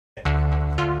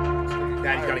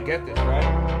you gotta get this, right?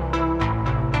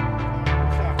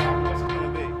 What's it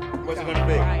gonna be? What's it gonna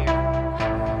be?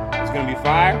 Fire. It's gonna be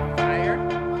fire? Fire.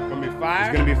 It's gonna be fire?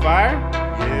 It's gonna be fire?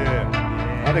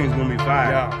 Yeah. I think it's gonna be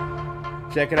fire.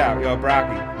 Yo, check it out, yo,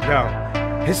 Brocky. Yo.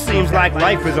 It seems like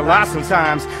life is a lot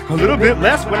sometimes, a little bit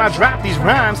less when I drop these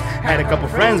rhymes. Had a couple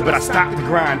friends, but I stopped the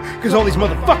grind, cause all these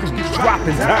motherfuckers get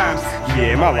dropping dimes.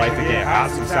 Yeah, my life can get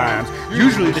hot sometimes,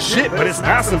 usually the shit, but it's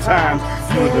not sometimes.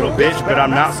 You a little bitch, but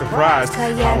I'm not surprised.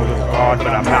 I'm a little hard, but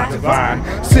I'm not divine.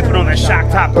 Sipping on that shock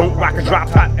top, don't rock a drop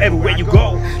top everywhere you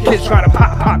go. Kids trying to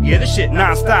pop, yeah, this shit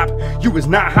non-stop. You is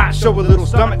not hot, show a little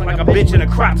stomach like a bitch in a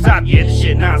crop top. Yeah, this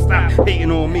shit non-stop, hating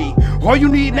on me. All you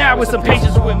need now is some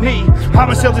patience with me.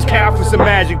 I'ma sell this cow for some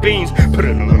magic beans. Put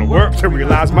in a little work to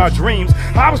realize my dreams.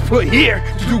 I was put here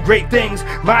to do great things.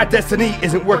 My destiny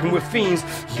isn't working with fiends.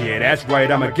 Yeah, that's right,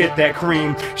 I'ma get that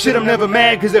cream. Shit, I'm never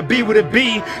mad cause it be what it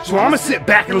be. So I'ma sit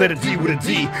back and let it D with a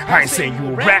D. I ain't saying you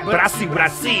a rap, but I see what I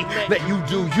see. Let you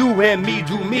do you and me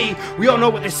do me. We all know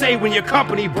what they say when your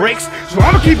company breaks. So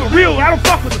I'ma keep it real, I don't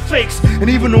fuck with the fakes. And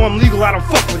even though I'm legal, I don't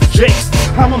fuck with the jakes.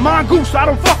 I'm a mongoose, so I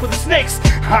don't fuck with the snakes.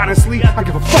 Honestly, I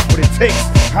give a fuck what it takes.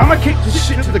 I'ma kick this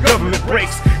shit till the government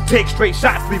breaks. Take straight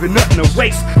shots, leaving nothing to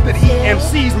waste. The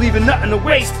EMCs leaving nothing to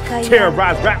waste.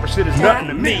 Terrorize rapper shit is nothing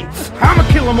to me. I'ma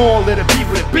kill them all, let it be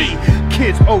what it be.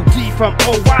 Kids OD from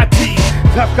OYD.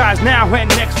 Tough guys now and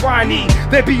next whiny.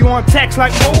 They be on text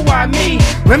like, oh, why me?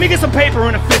 Let me get some paper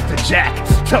and a fifth to jack.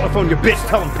 Telephone your bitch,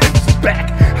 tell them Pimps is back.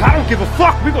 I don't give a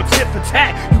fuck, we gon' tit for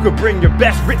tat. You can bring your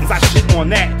best writtens, I shit on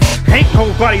that. Ain't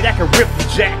nobody that can rip the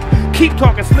jack. Keep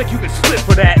talking slick, you can split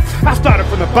for that. I started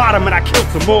from the bottom and I killed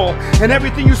them all. And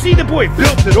everything you see, the boy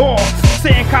built it all.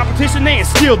 Saying competition, they ain't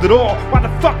stealed it all. Why the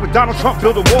fuck would Donald Trump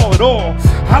build a wall at all?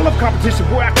 I love competition,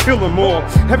 boy, I kill them all.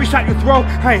 Every shot you throw,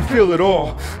 I ain't feel it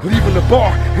all. Leaving the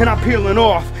bar and I'm peeling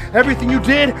off. Everything you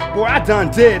did, boy, I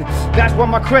done did. That's why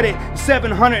my credit is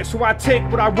 700. So I take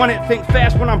what I wanted, think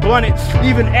fast when I'm blunted.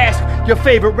 Even ask your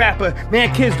favorite rapper,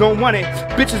 man, kids don't want it.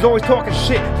 Bitches always talking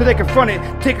shit till they confront it.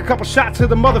 Take a couple shots to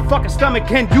the motherfucking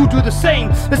stomach and you do the same.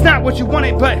 It's not what you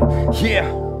wanted, but yeah.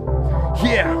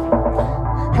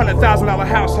 $100,000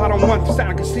 house, I don't want to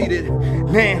sound conceited.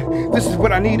 Man, this is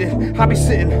what I needed. I be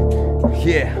sitting,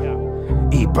 yeah.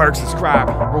 Ebircs The Scribe,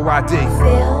 OYD.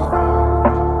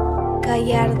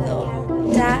 Gallardo.